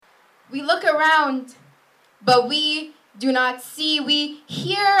We look around, but we do not see. We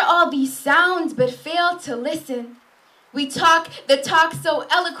hear all these sounds, but fail to listen. We talk the talk so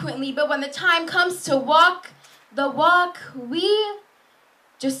eloquently, but when the time comes to walk the walk, we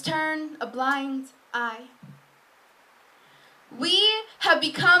just turn a blind eye. We have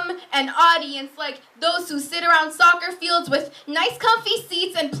become an audience like those who sit around soccer fields with nice comfy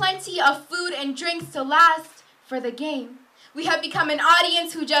seats and plenty of food and drinks to last for the game. We have become an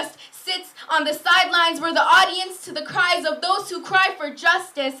audience who just sits on the sidelines. We're the audience to the cries of those who cry for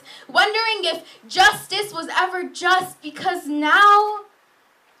justice, wondering if justice was ever just, because now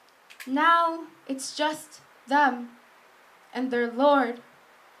it's just them and their Lord.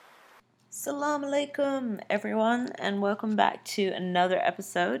 Assalamu alaikum, everyone, and welcome back to another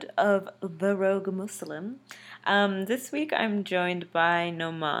episode of The Rogue Muslim. This week I'm joined by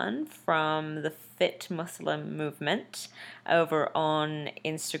Nomaan from the Fit Muslim movement over on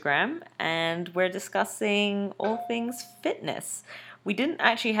Instagram, and we're discussing all things fitness. We didn't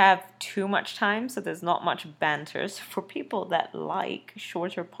actually have too much time, so there's not much banter. So for people that like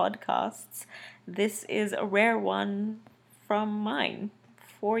shorter podcasts, this is a rare one from mine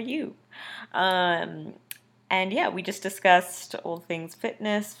for you. And yeah, we just discussed all things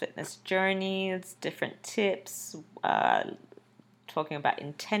fitness journeys, different tips, talking about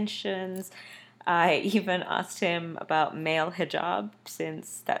intentions. I even asked him about male hijab,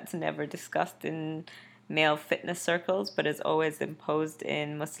 since that's never discussed in male fitness circles, but is always imposed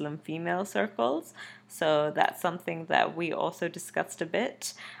in Muslim female circles. So that's something that we also discussed a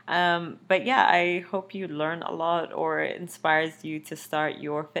bit. But yeah, I hope you learn a lot or it inspires you to start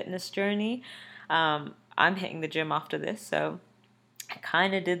your fitness journey. I'm hitting the gym after this, so it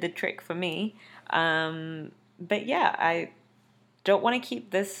kind of did the trick for me. But yeah, I don't want to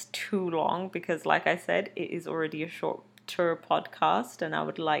keep this too long because, like I said, it is already a shorter podcast and I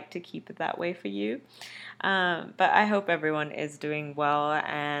would like to keep it that way for you. But I hope everyone is doing well,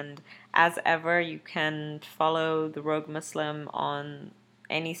 and as ever, you can follow The Rogue Muslim on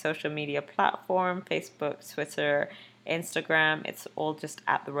any social media platform, Facebook, Twitter, Instagram. It's all just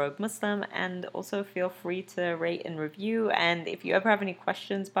at The Rogue Muslim, and also feel free to rate and review. And if you ever have any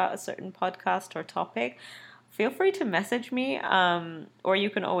questions about a certain podcast or topic, feel free to message me, or you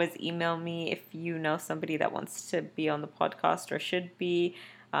can always email me if you know somebody that wants to be on the podcast or should be,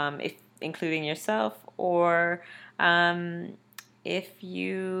 including yourself, or if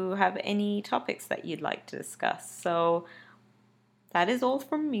you have any topics that you'd like to discuss. So that is all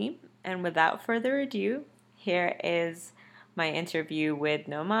from me, and without further ado, here is my interview with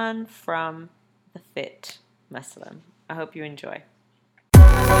Nomaan from the Fit Muslim. I hope you enjoy.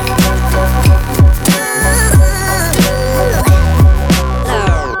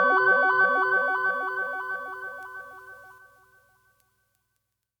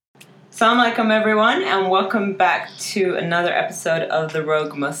 Assalamu alaikum, everyone, and welcome back to another episode of The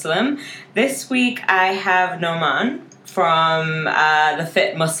Rogue Muslim. This week I have Nomaan from the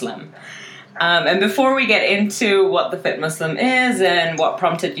Fit Muslim. And before we get into what the Fit Muslim is and what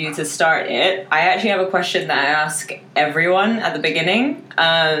prompted you to start it, I actually have a question that I ask everyone at the beginning.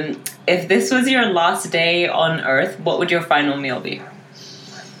 If this was your last day on Earth, what would your final meal be?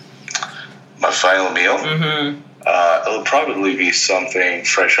 My final meal? Mm-hmm. It'll probably be something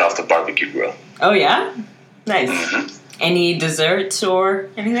fresh off the barbecue grill. Oh, yeah? Nice. Mm-hmm. Any desserts or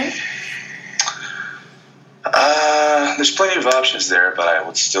anything? There's plenty of options there, but I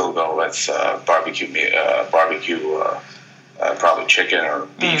would still go with barbecue, probably chicken or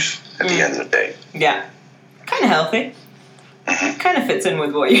beef at the end of the day. Yeah. Kind of healthy. Mm-hmm. Kind of fits in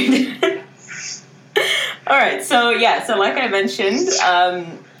with what you're doing. All right, so like I mentioned,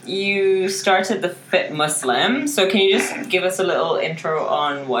 you started the Fit Muslim. So can you just give us a little intro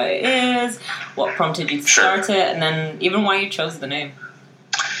on what it is, what prompted you to start it, and then even why you chose the name?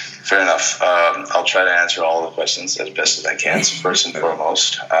 Fair enough. I'll try to answer all the questions as best as I can. So first and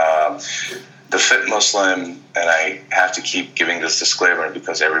foremost, the Fit Muslim, and I have to keep giving this disclaimer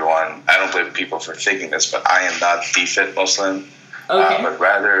because I don't blame people for thinking this, but I am not the Fit Muslim. Okay. But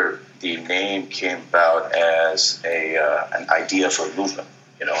rather, the name came about as an idea for a movement,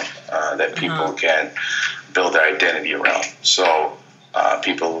 that people can build their identity around. So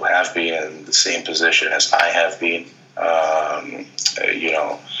people who have been in the same position as I have been,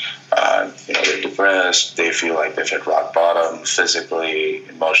 they're depressed, they feel like they've hit rock bottom physically,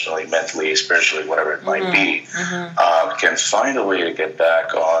 emotionally, mentally, spiritually, whatever it might be, can find a way to get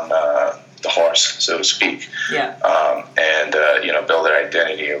back on the horse, so to speak, and build their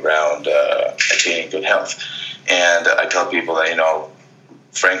identity around attaining good health. And I tell people that,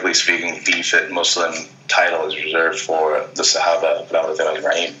 frankly speaking, the fit Muslim title is reserved for the Sahaba.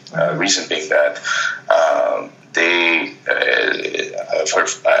 Reason being that I've heard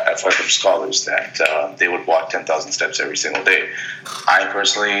from scholars that they would walk 10,000 steps every single day. I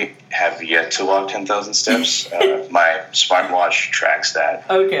personally have yet to walk 10,000 steps. My smartwatch tracks that.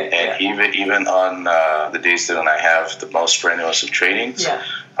 Okay. And even on the days that when I have the most strenuous of trainings,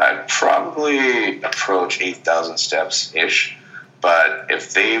 I probably approach 8,000 steps-ish. But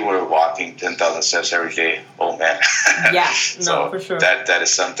if they were walking 10,000 steps every day, oh man. Yeah, so for sure. That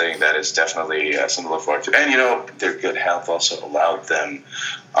is something that is definitely something to look forward to. And, their good health also allowed them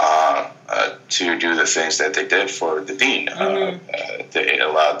to do the things that they did for the deen. It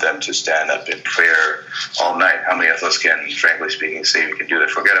allowed them to stand up in prayer all night. How many of us can, frankly speaking, say we can do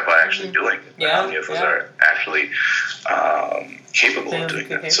that? Forget about actually doing it. Yeah, how many of us are actually capable of doing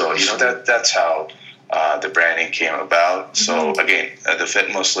that? So, that's how the branding came about. So again, the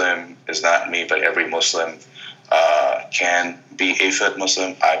fit Muslim is not me, but every Muslim can be a fit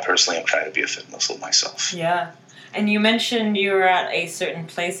Muslim. I personally am trying to be a fit Muslim myself. Yeah. And you mentioned you were at a certain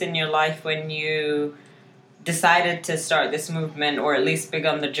place in your life when you decided to start this movement, or at least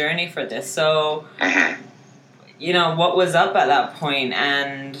begun the journey for this. So, what was up at that point,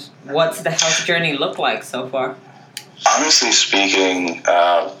 and what's the health journey look like so far? Honestly speaking,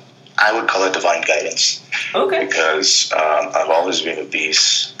 I would call it divine guidance. Okay. Because I've always been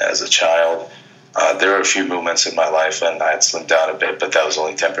obese as a child. There were a few moments in my life when I had slimmed down a bit, but that was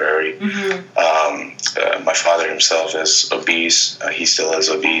only temporary. My father himself is obese. He still is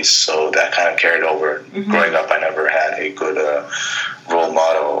obese, so that kind of carried over. Growing up, I never had a good role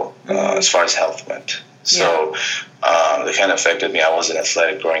model as far as health went. So that kind of affected me. I wasn't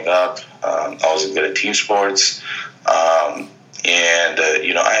athletic growing up. I wasn't good at team sports. And,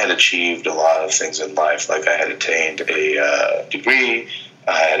 I had achieved a lot of things in life. Like I had attained a degree,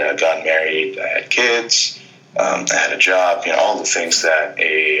 I had gotten married, I had kids, I had a job, all the things that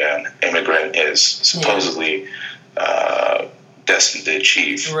an immigrant is supposedly destined to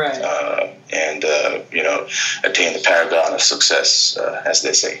achieve. Right. And attain the paragon of success, as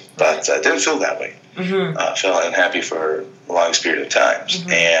they say. But I didn't feel that way. I felt unhappy for the longest period of times.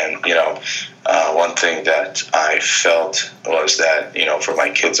 And, one thing that I felt was that, for my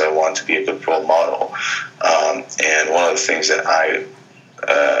kids, I want to be a good role model. And one of the things that I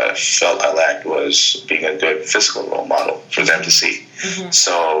felt I lacked was being a good physical role model for them to see.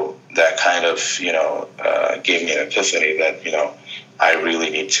 So that kind of, gave me an epiphany that, I really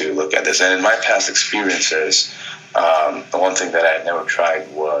need to look at this. And in my past experiences, the one thing that I had never tried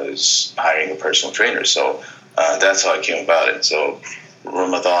was hiring a personal trainer. So that's how I came about it. So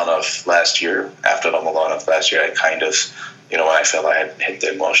Ramadan of last year, after Ramadan of last year, I kind of, when I felt I had hit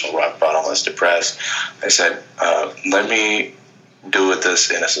the emotional rock bottom, I was depressed, I said, let me do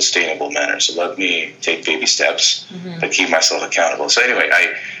this in a sustainable manner. So let me take baby steps to keep myself accountable. So anyway,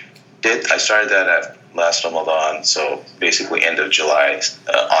 I started that at last Ramadan, so basically end of July.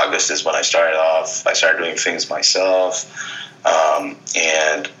 August is when I started off. I started doing things myself.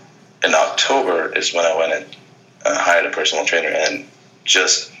 And in October is when I went and hired a personal trainer. And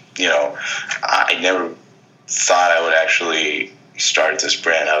just, I never thought I would actually start this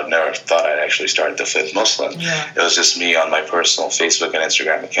brand. I would never thought I'd actually start the Fit Muslim. It was just me on my personal Facebook and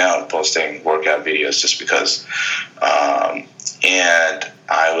Instagram account posting workout videos just because. And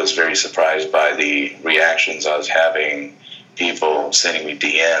I was very surprised by the reactions I was having. People sending me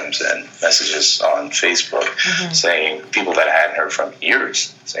DMs and messages on Facebook saying, people that I hadn't heard from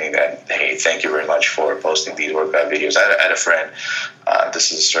years, saying that, hey, thank you very much for posting these workout videos. I had a friend,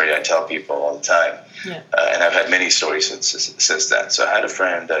 this is a story I tell people all the time, and I've had many stories since then. So I had a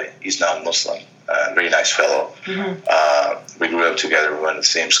friend, he's non-Muslim, very nice fellow. We grew up together, we went to the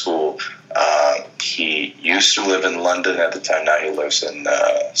same school. He used to live in London at the time, now he lives in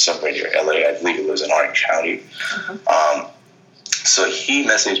somewhere near LA. I believe he lives in Orange County. So he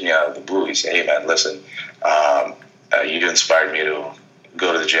messaged me out of the blue. He said, hey, man, listen, you inspired me to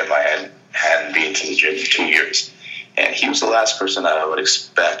go to the gym. I hadn't been to the gym in 2 years. And he was the last person that I would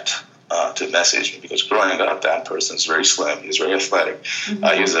expect to message me, because growing up, that person's very slim. He was very athletic.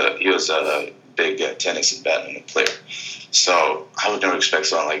 He was a big tennis and badminton player. So I would never expect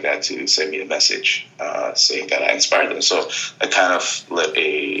someone like that to send me a message saying that I inspired them. So I kind of lit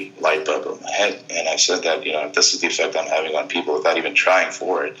a light bulb in my head, and I said that, if this is the effect I'm having on people without even trying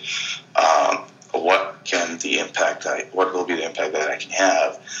for it, what what will be the impact that I can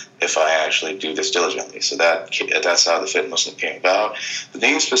have if I actually do this diligently. So that's how the Fit Muslim came about. The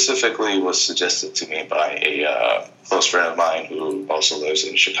name specifically was suggested to me by a close friend of mine who also lives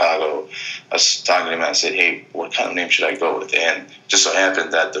in Chicago. I was talking to him and I said, hey, what kind of name should I go with? And just so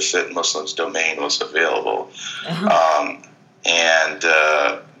happened that the Fit Muslims domain was available. And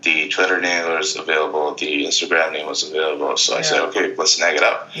the Twitter name was available, the Instagram name was available. So I said, okay, let's snag it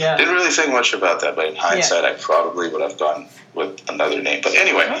up. Yeah. Didn't really think much about that, but in hindsight, I probably would have gone with another name. But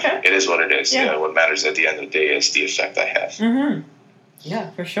anyway, it is what it is. Yeah. What matters at the end of the day is the effect I have. Mm-hmm.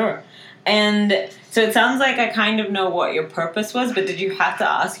 Yeah, for sure. And so it sounds like I kind of know what your purpose was, but did you have to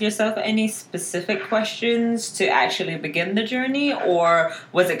ask yourself any specific questions to actually begin the journey? Or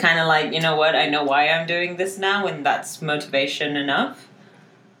was it kind of like, you know what, I know why I'm doing this now, and that's motivation enough?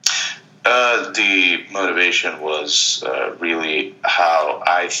 The motivation was really how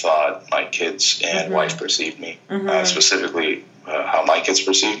I thought my kids and wife perceived me, specifically how my kids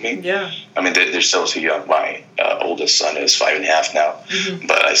perceive me. Yeah. I mean, they're still too young. My oldest son is 5.5 now.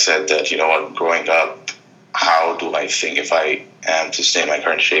 But I said that, you know what, growing up, how do I think if I am to stay in my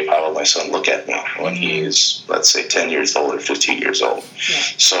current shape, how will my son look at me when he is, let's say, 10 years old or 15 years old? Yeah.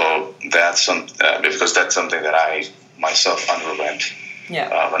 So that's because that's something that I myself underwent.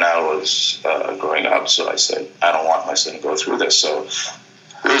 Yeah. When I was growing up, so I said, I don't want my son to go through this. So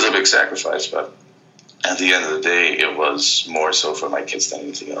it was a big sacrifice, but at the end of the day, it was more so for my kids than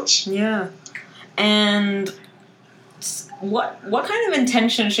anything else. Yeah. And what kind of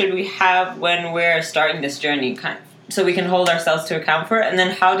intention should we have when we're starting this journey, so we can hold ourselves to account for it? And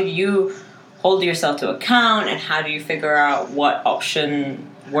then how do you hold yourself to account, and how do you figure out what option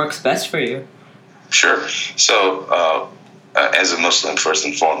works best for you? Sure. So as a Muslim, first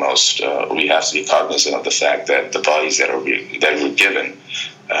and foremost, we have to be cognizant of the fact that the bodies that we're given,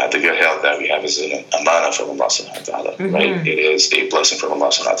 the good health that we have, is an amana from Allah subhanahu wa ta'ala, right? It is a blessing from Allah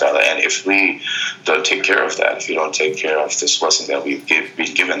subhanahu wa ta'ala. And if we don't take care of that, if we don't take care of this blessing that we've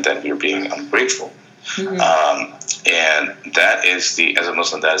been given, then we're being ungrateful. And that is as a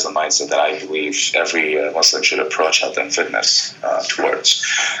Muslim, that is the mindset that I believe every Muslim should approach health and fitness towards.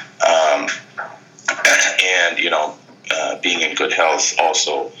 And, you know, being in good health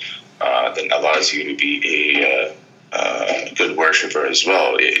also then allows you to be a good worshiper as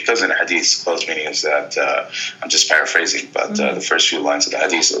well. It goes in the hadith, close meaning is that, I'm just paraphrasing, but the first few lines of the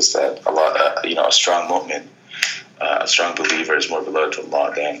hadith is that a strong mu'min, a strong believer is more beloved to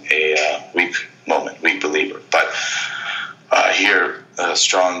Allah than a weak believer. But here,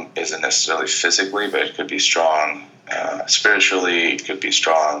 strong isn't necessarily physically, but it could be strong spiritually, it could be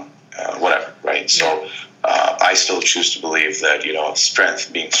strong whatever, right? So I still choose to believe that, you know,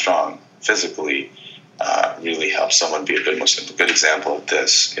 strength, being strong physically, really helps someone be a good Muslim. A good example of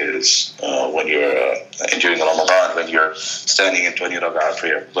this is when you're during Ramadan, when you're standing in 20 rak'ah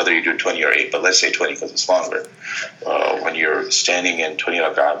prayer, whether you do 20 or 8, but let's say 20 because it's longer. When you're standing in 20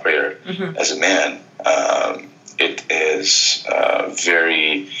 rak'ah prayer as a man, it is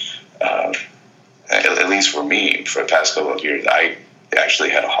very, at least for me, for the past couple of years, I actually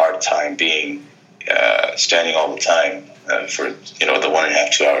had a hard time being standing all the time for, you know, the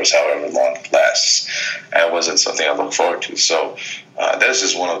 1.5, 2 hours, however long it lasts. And it wasn't something I look forward to. So that's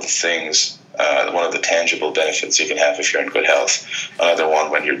just one of the things, one of the tangible benefits you can have if you're in good health. Another one,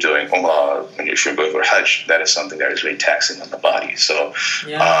 when you're doing Umrah, if you're going for Hajj, that is something that is very taxing on the body. So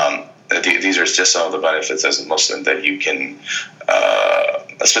these are just some of the benefits as a Muslim that you can,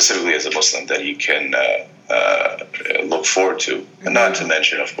 specifically as a Muslim, that you can look forward to. And not to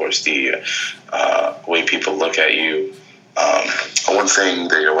mention, of course, the way people look at you. One thing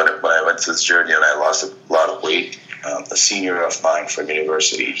that, you know, when I went through this journey and I lost a lot of weight, a senior of mine from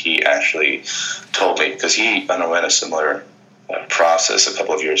university, he actually told me, because he underwent a similar process a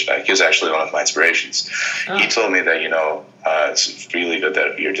couple of years back. He was actually one of my inspirations. He told me that, you know, it's really good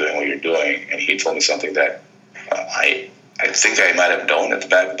that you're doing what you're doing. And he told me something that I think I might have known at the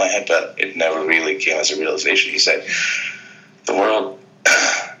back of my head, but it never really came as a realization. He said, the world,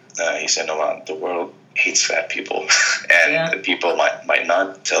 he said, Nomaan, the world hates fat people. And people might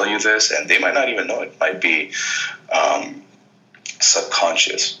not tell you this, and they might not even know it. Might be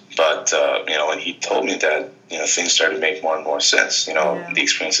subconscious. But, you know, when he told me that, you know, things started to make more and more sense. You know, the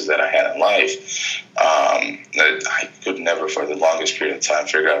experiences that I had in life, I could never for the longest period of time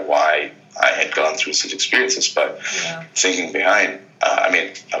figure out why I had gone through such experiences. But thinking behind, I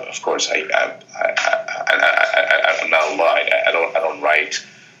mean, of course, I'm not lying. I don't write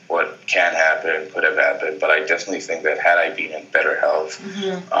what can happen, could have happened, but I definitely think that had I been in better health,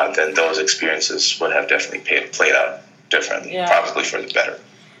 then those experiences would have definitely played out differently, probably for the better.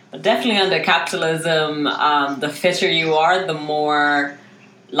 Definitely under capitalism, the fitter you are, the more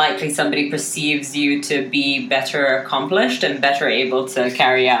likely somebody perceives you to be better accomplished and better able to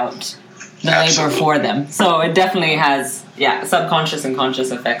carry out the labor for them. So it definitely has, subconscious and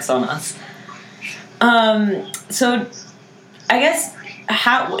conscious effects on us. So I guess,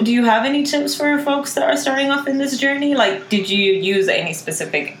 how do you have any tips for folks that are starting off in this journey? Like, did you use any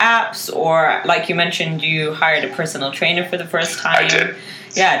specific apps, or like you mentioned, you hired a personal trainer for the first time? I did.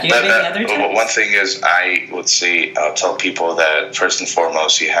 Yeah, do you have any other tips? One thing is, I would say, I'll tell people that first and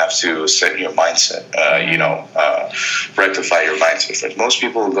foremost, you have to set your mindset, rectify your mindset. Like, most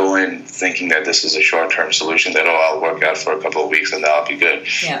people go in thinking that this is a short-term solution, that, I'll work out for a couple of weeks and I'll be good.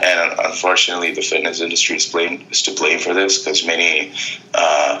 Yeah. And unfortunately, the fitness industry is to blame for this, because many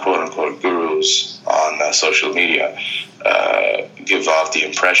quote-unquote gurus on social media give off the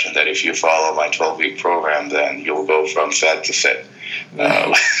impression that if you follow my 12-week program, then you'll go from fat to fit.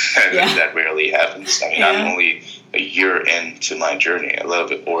 That rarely happens. I mean, I'm only a year into my journey, a little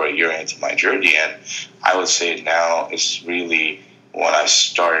bit over a year into my journey, and I would say now is really when I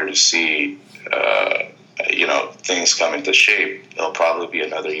started to see, things come into shape. It'll probably be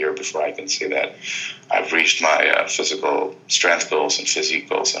another year before I can say that I've reached my physical strength goals and physique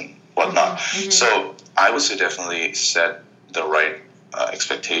goals and whatnot. Mm-hmm. So I would say definitely set the right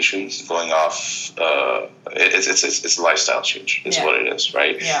expectations going off. It's a lifestyle change is what it is,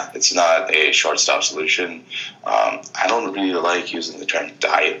 right? Yeah. It's not a short stop solution. I don't really like using the term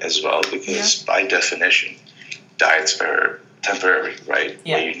diet as well, because by definition, diets are temporary, right?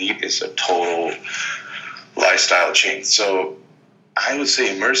 Yeah. What you need is a total lifestyle change. So I would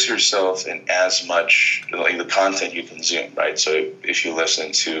say immerse yourself in as much like the content you consume, right? So if you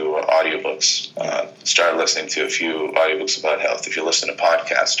listen to audiobooks, start listening to a few audiobooks about health. If you listen to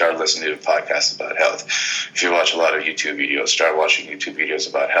podcasts, start listening to podcasts about health. If you watch a lot of YouTube videos, start watching YouTube videos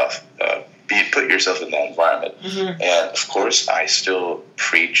about health. Put yourself in that environment. Mm-hmm. And of course, I still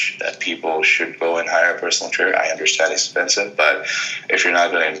preach that people should go and hire a personal trainer. I understand it's expensive, but if you're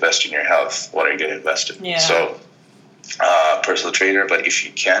not going to invest in your health, what are you going to invest in? Yeah. So personal trainer, but if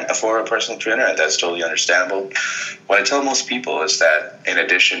you can't afford a personal trainer, and that's totally understandable, what I tell most people is that in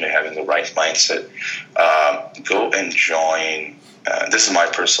addition to having the right mindset, go and join, this is my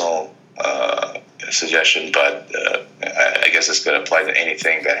personal suggestion, but I guess this could apply to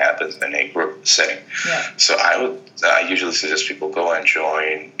anything that happens in a group setting. Yeah. So I usually suggest people go and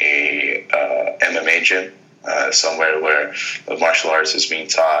join a MMA gym, somewhere where the martial arts is being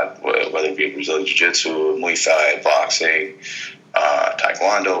taught, whether it be Brazilian Jiu-Jitsu, Muay Thai, boxing,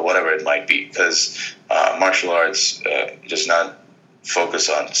 Taekwondo, whatever it might be. Because martial arts does not focus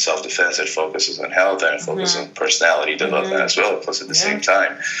on self-defense, it focuses on health, and it focuses on personality development as well. Plus, at the same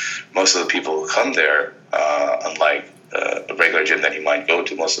time, most of the people who come there, unlike a regular gym that you might go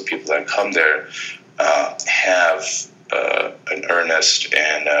to, most of the people that come there have an earnest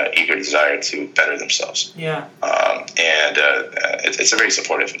and eager desire to better themselves. Yeah. And it's a very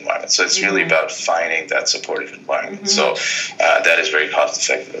supportive environment. So it's really about finding that supportive environment. So that is very cost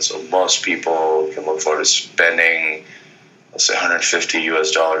effective. So most people can look forward to spending, let's say,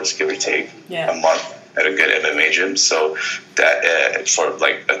 $150 give or take a month at a good MMA gym. So that for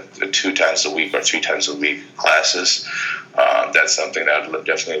like 2 times a week or 3 times a week classes, that's something that I would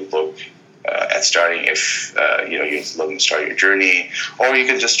definitely look at starting if you're looking to start your journey, or you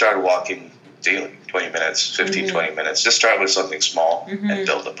can just start walking daily, 20 minutes, 15, 20 minutes. Just start with something small and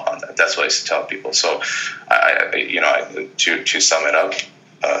build upon that. That's what I used to tell people. So, to sum it up,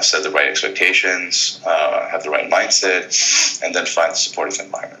 set the right expectations, have the right mindset, and then find the supportive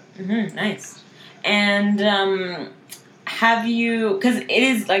environment. Mm-hmm, nice. And have you, because it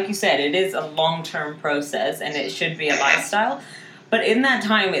is, like you said, it is a long-term process and it should be a lifestyle. But in that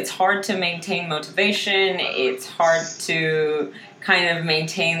time, it's hard to maintain motivation. It's hard to kind of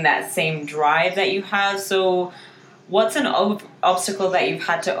maintain that same drive that you have. So what's an obstacle that you've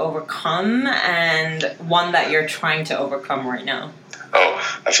had to overcome, and one that you're trying to overcome right now?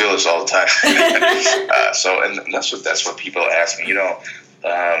 Oh, I feel this all the time. And that's what people ask me,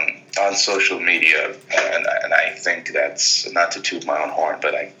 on social media, and I think that's, not to toot my own horn,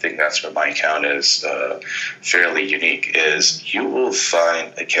 but I think that's where my account is fairly unique, is you will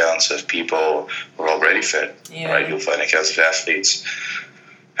find accounts of people who are already fit, right? You'll find accounts of athletes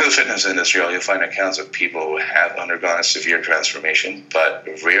in the fitness industry, or you'll find accounts of people who have undergone a severe transformation, but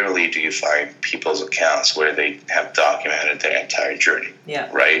rarely do you find people's accounts where they have documented their entire journey,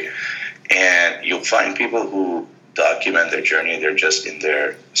 right? And you'll find people who document their journey, they're just in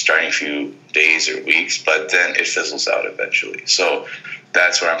their starting few days or weeks, but then it fizzles out eventually. So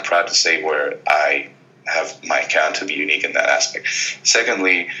that's where I'm proud to say where I have my account to be unique in that aspect.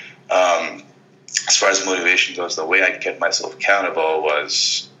 Secondly, as far as motivation goes, the way I kept myself accountable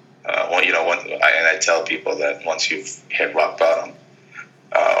was, and I tell people that once you've hit rock bottom,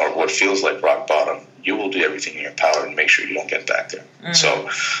 or what feels like rock bottom, you will do everything in your power to make sure you don't get back there. Mm-hmm. So,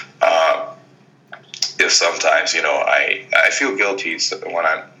 if sometimes, I feel guilty when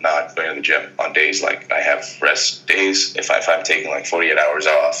I'm not going to the gym on days like I have rest days. If I'm taking like 48 hours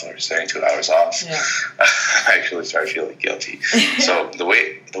off or 72 hours off, I actually start feeling guilty. So the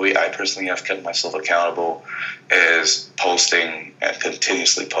way I personally have kept myself accountable is posting and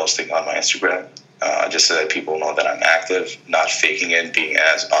continuously posting on my Instagram, just so that people know that I'm active, not faking it, being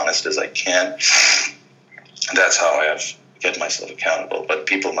as honest as I can. That's how I have kept myself accountable. But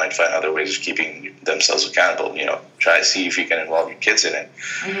people might find other ways of keeping themselves accountable. Try to see if you can involve your kids in it,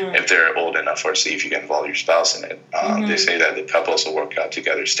 if they're old enough, or see if you can involve your spouse in it. They say that the couples will work out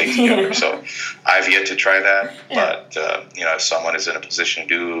together, stay together. So I've yet to try that. But, if someone is in a position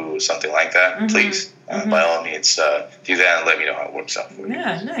to do something like that, please, by all means, do that and let me know how it works out for you.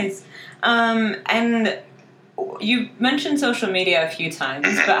 Yeah, nice. And you mentioned social media a few times,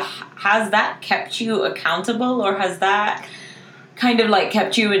 but has that kept you accountable, or has that kind of like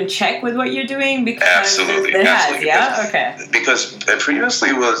kept you in check with what you're doing? Because absolutely. Has, yeah? Okay. Because previously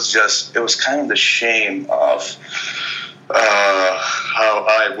it was kind of the shame of how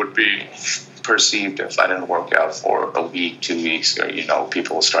I would be perceived if I didn't work out for a week, 2 weeks, or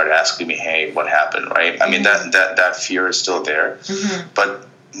people start asking me, "Hey, what happened?" Right? I mean, that fear is still there, but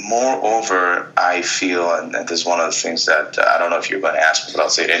moreover, I feel, and this is one of the things that I don't know if you're going to ask me, but I'll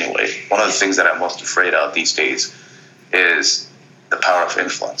say it anyway. One of the things that I'm most afraid of these days is the power of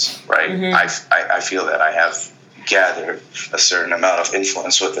influence, right? I feel that I have gathered a certain amount of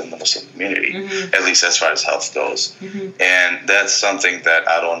influence within the Muslim community, at least as far as health goes. And that's something that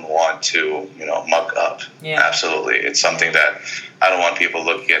I don't want to, muck up. Yeah. Absolutely. It's something that I don't want people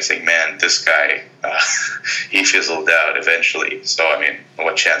looking and saying, man, this guy, he fizzled out eventually. So, I mean,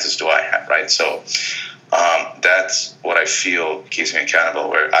 what chances do I have, right? So that's what I feel keeps me accountable,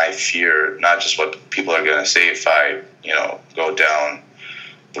 where I fear not just what people are going to say if I, go down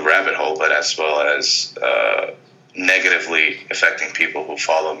the rabbit hole, but as well as negatively affecting people who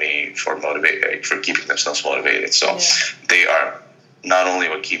follow me for keeping themselves motivated. So they are not only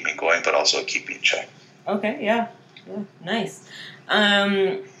what keep me going, but also what keep me in check. Okay, yeah, nice.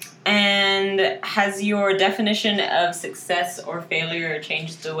 And has your definition of success or failure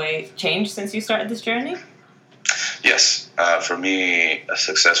changed since you started this journey? Yes. For me, a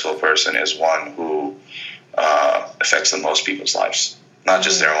successful person is one who affects the most people's lives. Not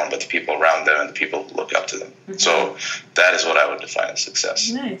just their own, but the people around them and the people who look up to them. So that is what I would define as success.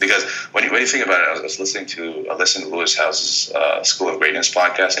 Nice. Because when you think about it, I was listening to Lewis House's School of Greatness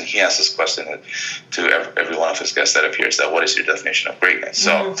podcast, and he asked this question to every one of his guests that appears, that what is your definition of greatness?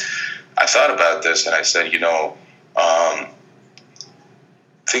 So I thought about this, and I said,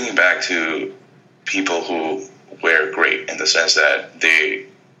 thinking back to people who were great in the sense that they,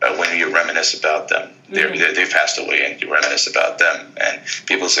 when you reminisce about them, they passed away, and you reminisce about them, and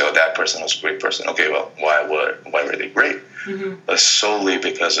people say, "Oh, that person was a great person." Okay, well, why were they great? Solely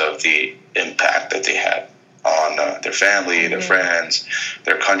because of the impact that they had on their family, their friends,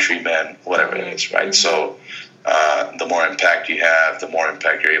 their countrymen, whatever it is, right? So, the more impact you have, the more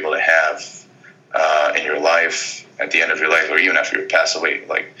impact you're able to have in your life, at the end of your life, or even after you pass away,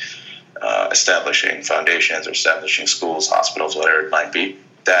 like establishing foundations or establishing schools, hospitals, whatever it might be.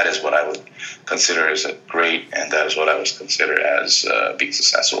 That is what I would consider as a great, and that is what I would consider as being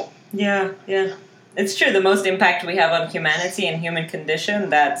successful. Yeah. It's true. The most impact we have on humanity and human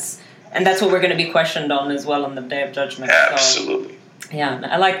condition, that's what we're going to be questioned on as well on the Day of Judgment. Absolutely. So, yeah,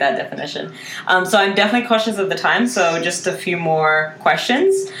 I like that definition. So I'm definitely cautious of the time, so just a few more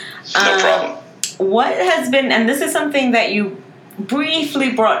questions. No problem. What has been, and this is something that you briefly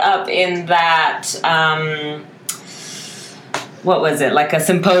brought up in that... what was it, like a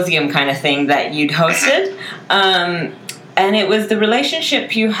symposium kind of thing that you'd hosted, and it was the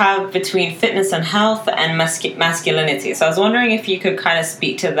relationship you have between fitness and health and masculinity. So I was wondering if you could kind of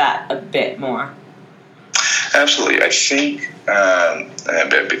speak to that a bit more. Absolutely. I think,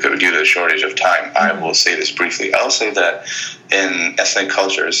 because due to the shortage of time, I will say this briefly. I'll say that in ethnic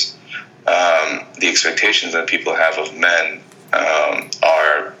cultures, the expectations that people have of men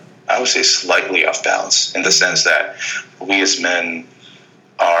are, I would say, slightly off balance, in the sense that we as men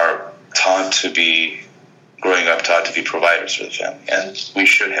are growing up taught to be providers for the family. And we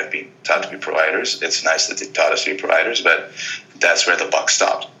should have been taught to be providers. It's nice that they taught us to be providers, but that's where the buck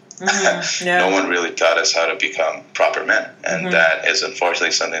stopped. No one really taught us how to become proper men. And that is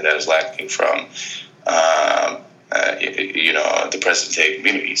unfortunately something that is lacking from the present day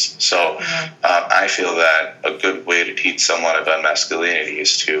communities. So I feel that a good way to teach someone about masculinity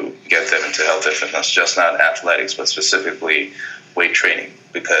is to get them into health and fitness, just not athletics, but specifically weight training,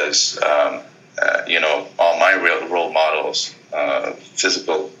 because all my real role models,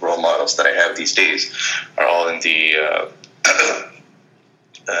 physical role models that I have these days, are all in the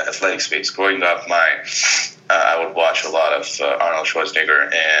athletic space. Growing up, I would watch a lot of Arnold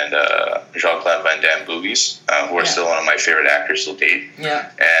Schwarzenegger and Jean-Claude Van Damme movies, who are still one of my favorite actors to date.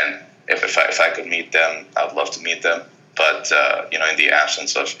 Yeah. And if I could meet them, I'd love to meet them. But in the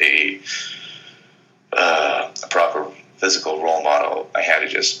absence of a proper physical role model, I had to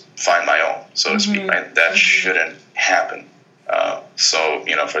just find my own, so to speak. Right? That shouldn't happen. So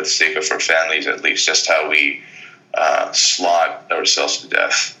for the sake of our families, at least, just how we slog ourselves to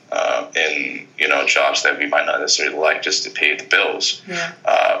death in jobs that we might not necessarily like just to pay the bills.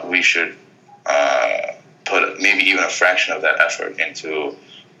 We should put maybe even a fraction of that effort into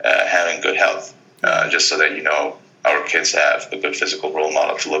having good health, just so that our kids have a good physical role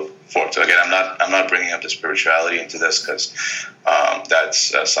model to look forward to. Again, I'm not bringing up the spirituality into this, because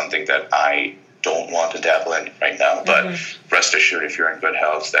that's something that I don't want to dabble in right now. But rest assured, if you're in good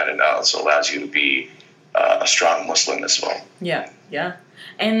health, that it also allows you to be a strong Muslim as well. Yeah.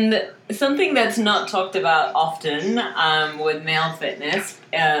 And something that's not talked about often with male fitness,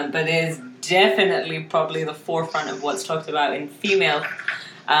 but is definitely probably the forefront of what's talked about in female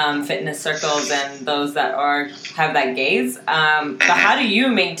fitness circles and those that have that gaze. But how do you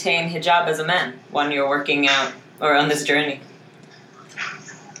maintain hijab as a man when you're working out or on this journey?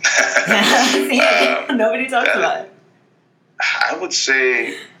 Nobody talks about it. I would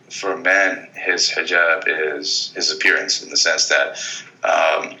say for men, his hijab is his appearance, in the sense that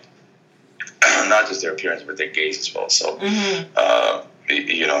not just their appearance, but their gaze as well. So,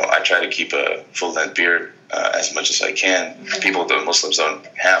 I try to keep a full-length beard as much as I can. Muslims don't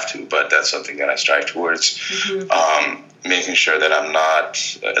have to, but that's something that I strive towards. Making sure that I'm not,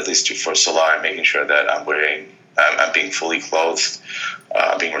 at least for Salah, making sure that I'm being fully clothed,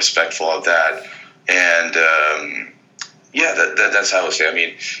 being respectful of that. And, that's how I would say. I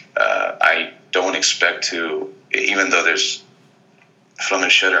mean, I don't expect to, even though there's, from a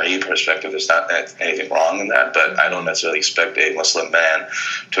Shari'i perspective, there's not anything wrong in that, but I don't necessarily expect a Muslim man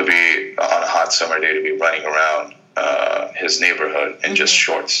to be, on a hot summer day, to be running around his neighborhood in just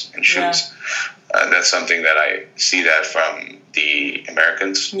shorts and shoes. That's something that I see that from the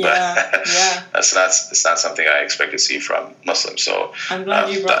Americans, but it's not something I expect to see from Muslims. So I'm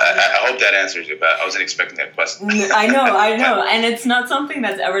glad you brought that up. I hope that answers it, but I wasn't expecting that question. I know, and it's not something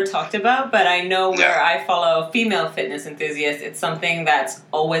that's ever talked about, but I know where I follow female fitness enthusiasts, it's something that's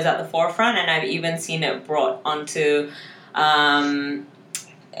always at the forefront, and I've even seen it brought onto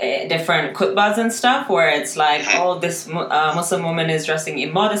different khutbahs and stuff, where it's like, this Muslim woman is dressing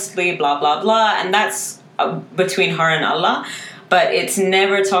immodestly, blah, blah, blah, and that's between her and Allah, but it's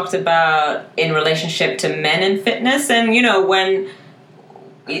never talked about in relationship to men in fitness. And when,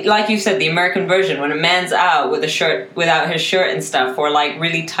 like you said, the American version, when a man's out with a shirt, without his shirt and stuff, or like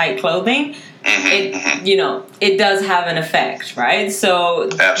really tight clothing, it does have an effect, right? So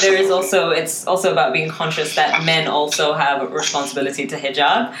there is also, it's also about being conscious that men also have a responsibility to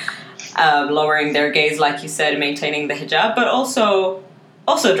hijab, lowering their gaze, like you said, maintaining the hijab, but also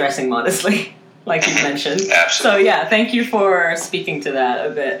dressing modestly, like you mentioned. Absolutely. So thank you for speaking to that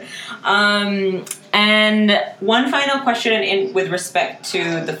a bit. And one final question with respect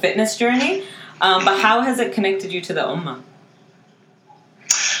to the fitness journey, but how has it connected you to the Ummah?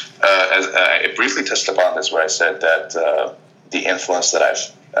 As I briefly touched upon this, where I said that the influence that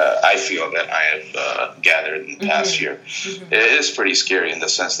I feel that I have gathered in the past year, it is pretty scary, in the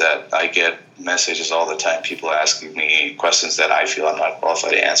sense that I get messages all the time, people asking me questions that I feel I'm not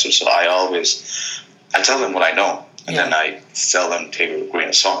qualified to answer. So I tell them what I know, and then I tell them to take it with a grain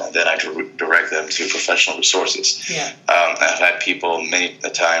of salt, and then I direct them to professional resources. I've had people many a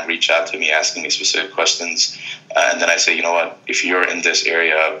time reach out to me asking me specific questions, and then I say, you know what, if you're in this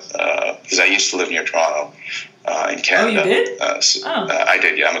area, because I used to live near Toronto, in Canada. Oh, you did? I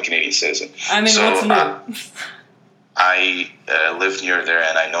did, yeah. I'm a Canadian citizen. I mean, what's new? I live near there,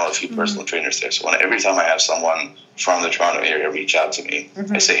 and I know a few personal trainers there. So every time I have someone from the Toronto area reach out to me,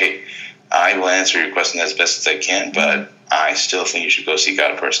 I say, hey, I will answer your question as best as I can, but I still think you should go seek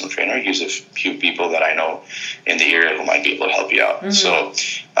out a personal trainer. Use a few people that I know in the area who might be able to help you out. So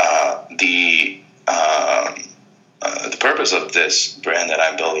the purpose of this brand that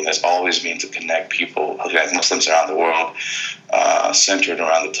I'm building has always been to connect people, Muslims around the world, centered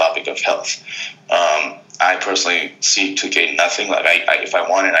around the topic of health. I personally seek to gain nothing. Like if I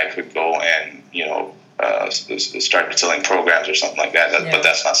wanted, I could go and start selling programs or something like that. But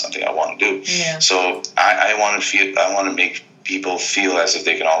that's not something I want to do. Yeah. So I want to make people feel as if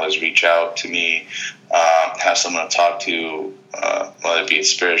they can always reach out to me, have someone to talk to, whether it be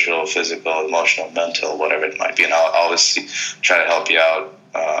spiritual, physical, emotional, mental, whatever it might be. And I'll always try to help you out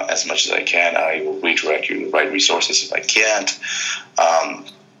as much as I can. I will redirect you to the right resources if I can't.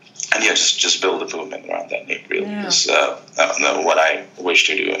 And just build a movement around that name, really, is what I wish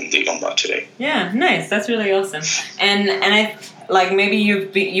to do in the Ummah today. Yeah, nice. That's really awesome. And I like maybe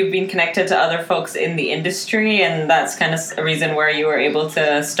you've been connected to other folks in the industry, and that's kind of a reason where you were able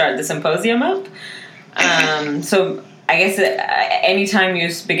to start the symposium up. So I guess anytime you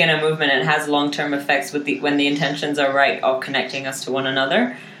begin a movement, it has long-term effects when the intentions are right of connecting us to one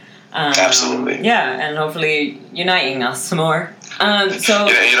another. Absolutely. Yeah, and hopefully uniting us more. So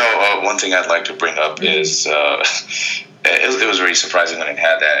one thing I'd like to bring up is it was very surprising when it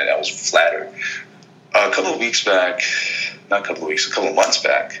had that, and I was flattered. A couple of months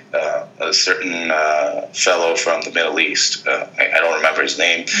back, a certain fellow from the Middle East, I don't remember his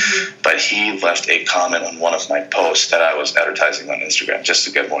name, but he left a comment on one of my posts that I was advertising on Instagram just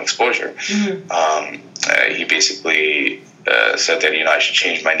to get more exposure. He basically said that I should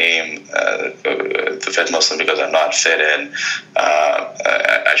change my name to Fit Muslim because I'm not fit, and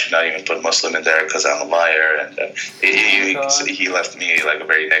I should not even put Muslim in there because I'm a liar. And he left me like a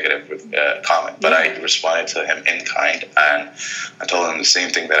very negative comment, but I responded to him in kind, and I told him the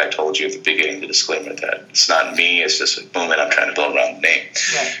same thing that I told you at the beginning, the disclaimer that it's not me, it's just a movement I'm trying to build around the name.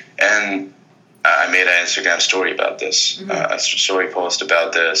 Right. And I made an Instagram story about this, a story post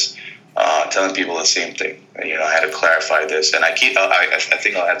about this. Telling people the same thing. I had to clarify this, and I think I'll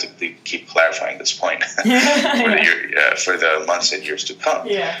have to keep clarifying this point for the months and years to come.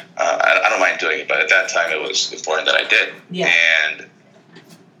 Yeah. I don't mind doing it, but at that time it was important that I did. Yeah. And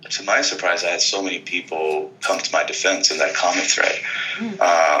to my surprise, I had so many people come to my defense in that comment thread.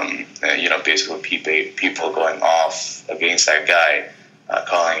 Basically people going off against that guy.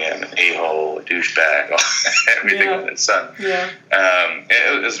 Calling him an a-hole, a douchebag, everything under the sun. Yeah.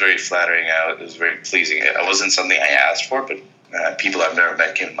 It was very flattering. It was very pleasing. It wasn't something I asked for, but people I've never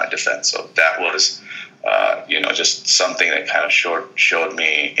met came to my defense. So that was, just something that kind of showed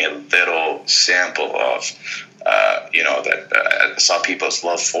me a little sample of, that I saw people's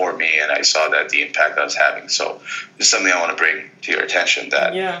love for me, and I saw that the impact I was having. So this is something I want to bring to your attention,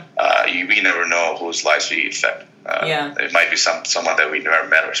 that we never know whose lives we affect. It might be someone that we've never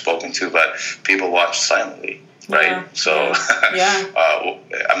met or spoken to, but people watch silently, right? Yeah. So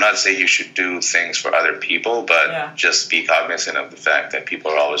I'm not saying you should do things for other people, but just be cognizant of the fact that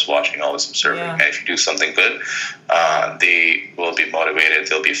people are always watching, always observing. And if you do something good, they will be motivated,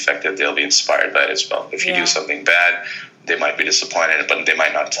 they'll be affected, they'll be inspired by it as well. If you do something bad, they might be disappointed, but they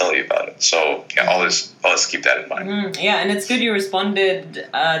might not tell you about it. So always keep that in mind. Yeah, and it's good you responded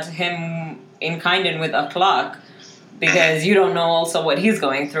to him in kind and with akhlaq, because you don't know also what he's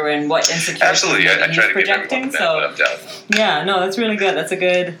going through and what insecurities he's projecting. So that's really good. That's a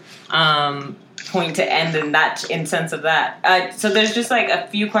good point to end in sense of that. So there's just like a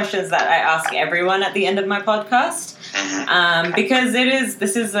few questions that I ask everyone at the end of my podcast, because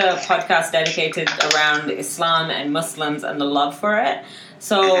this is a podcast dedicated around Islam and Muslims and the love for it.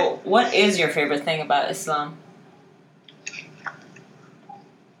 So what is your favorite thing about Islam?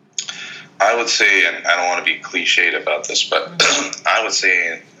 I would say, and I don't want to be cliched about this, but I would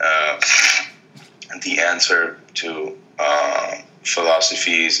say the answer to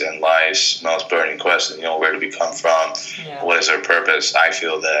philosophies and life's most burning question, where do we come from? What is our purpose? I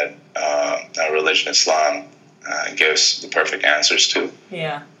feel that our religion, Islam, gives the perfect answers to.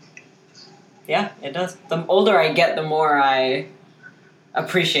 Yeah, it does. The older I get, the more I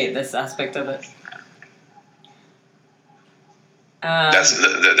appreciate this aspect of it. That's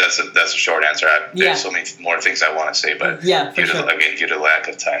a short answer. There's so many more things I want to say, but due to lack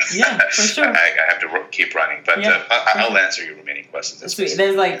of time, for sure. I have to keep running. But I'll answer your remaining questions. Sweet.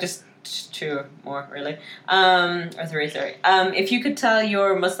 There's like just two more, really, or three. Sorry. If you could tell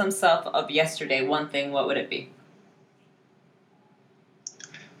your Muslim self of yesterday one thing, what would it be?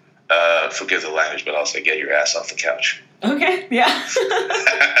 Forgive the language, but I'll say get your ass off the couch. Okay. Yeah.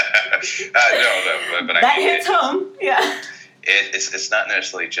 But that hits home. Yeah. It's not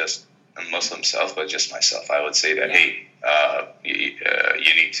necessarily just a Muslim self, but just myself. I would say that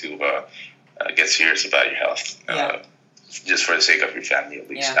you need to get serious about your health, just for the sake of your family at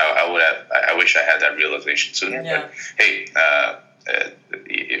least. I wish I had that realization sooner. But hey,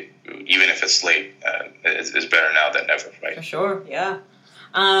 even if it's late, it's better now than never, right? For sure. Yeah.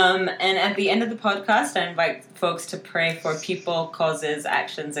 And at the end of the podcast, I invite folks to pray for people, causes,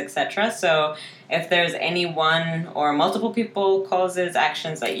 actions, etc. So if there's any one or multiple people, causes,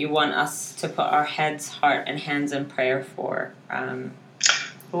 actions that you want us to put our heads, heart, and hands in prayer for,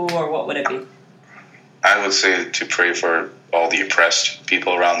 who or what would it be? I would say to pray for all the oppressed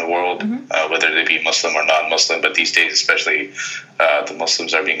people around the world, whether they be Muslim or non-Muslim, but these days especially the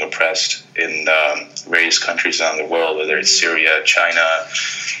Muslims are being oppressed in various countries around the world, whether it's Syria, China,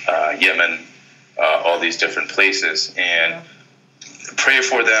 Yemen, all these different places, and pray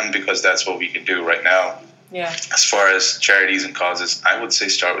for them because that's what we can do right now. Yeah. As far as charities and causes, I would say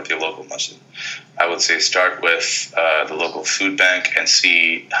start with your local masjid. I would say start with the local food bank and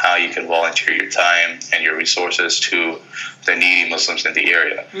see how you can volunteer your time and your resources to the needy Muslims in the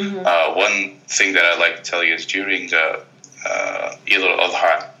area. One thing that I'd like to tell you is during the Eid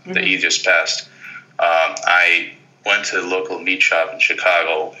al-Adha, the Eid just passed, I went to the local meat shop in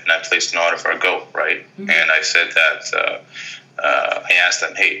Chicago and I placed an order for a goat, right? And I said that... I asked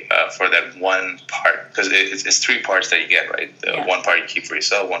them, hey, for that one part, because it's 3 parts that you get, right? One part you keep for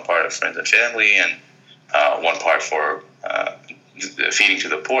yourself, one part of friends and family, and one part for feeding to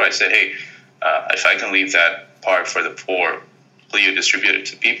the poor. I said, hey, if I can leave that part for the poor, will you distribute it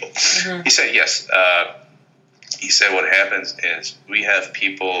to people? He said, yes. He said what happens is we have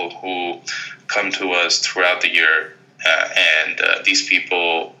people who come to us throughout the year, and these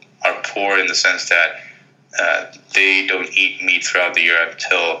people are poor in the sense that they don't eat meat throughout the year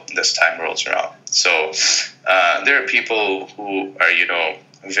until this time rolls around. So there are people who are,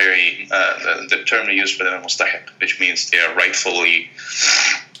 very, the term they use for them is mustahiq, which means they are rightfully,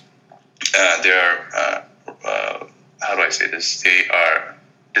 how do I say this?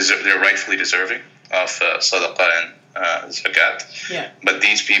 They're rightfully deserving of sadaqah and zakat. Yeah. But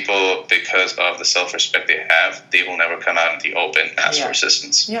these people, because of the self-respect they have, they will never come out in the open and ask for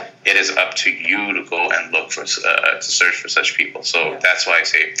assistance. Yeah. It is up to you to go and look for, to search for such people. So that's why I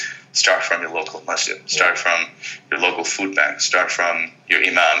say start from your local masjid, start from your local food bank, start from your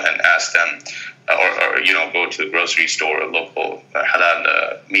imam and ask them, or go to the grocery store, a local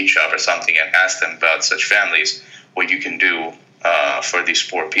halal meat shop or something, and ask them about such families, what you can do for these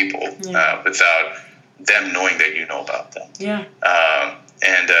poor people without them knowing that you know about them. Yeah.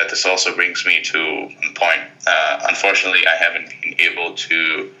 And this also brings me to a point. Unfortunately, I haven't been able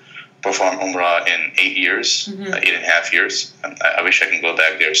to perform Umrah in 8 years, 8.5 years. I wish I can go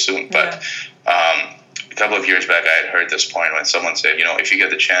back there soon. But a couple of years back, I had heard this point when someone said, if you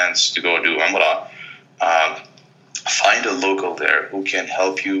get the chance to go do Umrah, find a local there who can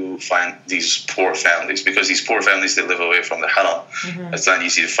help you find these poor families, because these poor families, they live away from the haram. It's not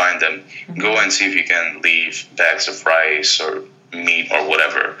easy to find them. Go and see if you can leave bags of rice or meat or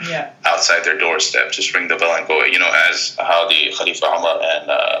whatever outside their doorstep. Just ring the bell and go, as how the Khalifa Umar and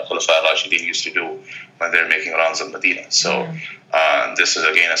Khulafa Rashidin used to do when they're making rounds of Medina. So this is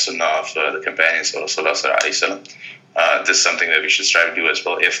again a sunnah of the companions of Rasulullah ﷺ. This is something that we should strive to do as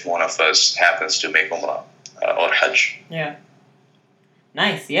well if one of us happens to make Umrah or Hajj. Yeah.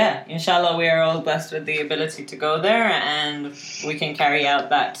 Nice, yeah. Inshallah, we are all blessed with the ability to go there, and we can carry out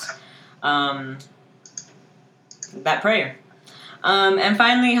that that prayer. And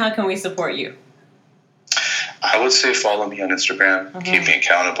finally, how can we support you? I would say follow me on Instagram, keep me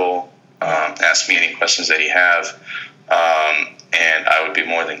accountable, ask me any questions that you have, and I would be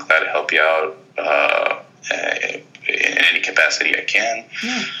more than glad to help you out in any capacity I can.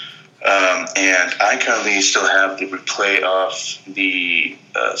 Yeah. And I currently still have the replay of the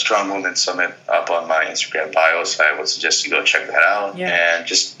Strong Women Summit up on my Instagram bio, so I would suggest you go check that out and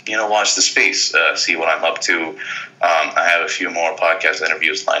just, watch the space, see what I'm up to. I have a few more podcast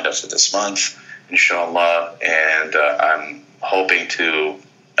interviews lined up for this month, inshallah, and I'm hoping to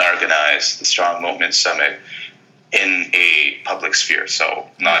organize the Strong Movement Summit in a public sphere, so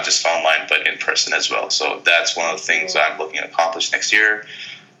not just online, but in person as well. So that's one of the things I'm looking to accomplish next year.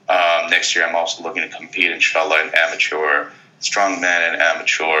 Next year, I'm also looking to compete, inshallah, in amateur strongman and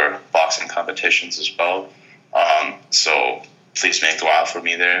amateur boxing competitions as well. So please make dua for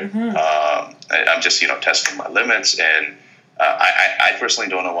me there. I'm just, testing my limits, and I personally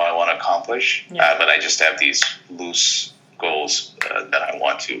don't know what I want to accomplish, but I just have these loose goals that I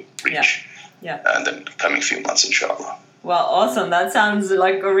want to reach in the coming few months, inshallah. Well, awesome. That sounds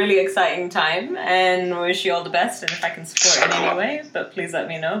like a really exciting time, and wish you all the best. And if I can support in any way, but please let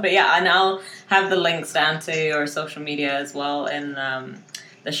me know. But and I'll have the links down to your social media as well in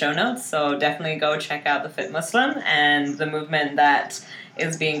the show notes. So definitely go check out the Fit Muslim and the movement that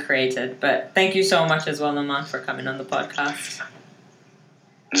is being created. But thank you so much as well, Nomaan, for coming on the podcast.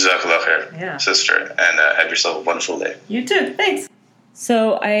 Jazakallah khair, sister, and have yourself a wonderful day. You too. Thanks.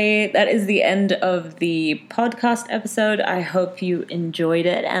 So that is the end of the podcast episode. I hope you enjoyed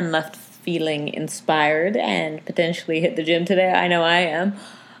it and left feeling inspired and potentially hit the gym today. I know I am.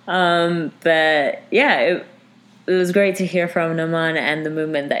 But yeah, it was great to hear from Nomaan and the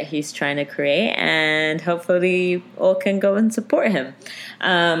movement that he's trying to create, and hopefully all can go and support him.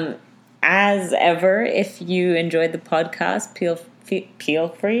 As ever, if you enjoyed the podcast,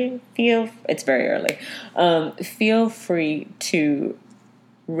 it's very early. Feel free to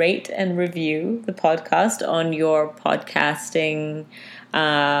rate and review the podcast on your podcasting,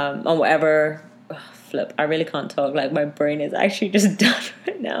 on whatever. Flip, I really can't talk. Like, my brain is actually just done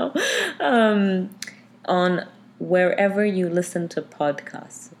right now. On wherever you listen to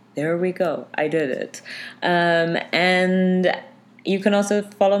podcasts. There we go. I did it. And you can also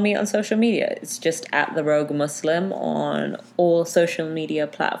follow me on social media. It's just at The Rogue Muslim on all social media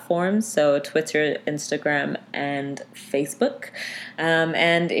platforms. So Twitter, Instagram, and Facebook.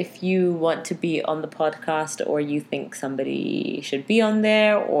 And if you want to be on the podcast, or you think somebody should be on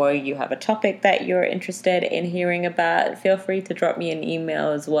there, or you have a topic that you're interested in hearing about, feel free to drop me an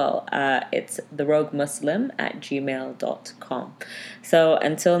email as well. It's theroguemuslim@gmail.com. So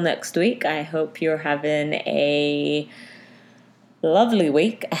until next week, I hope you're having a lovely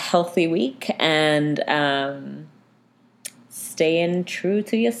week, a healthy week, and staying true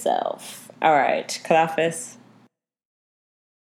to yourself. All right, Kalafis.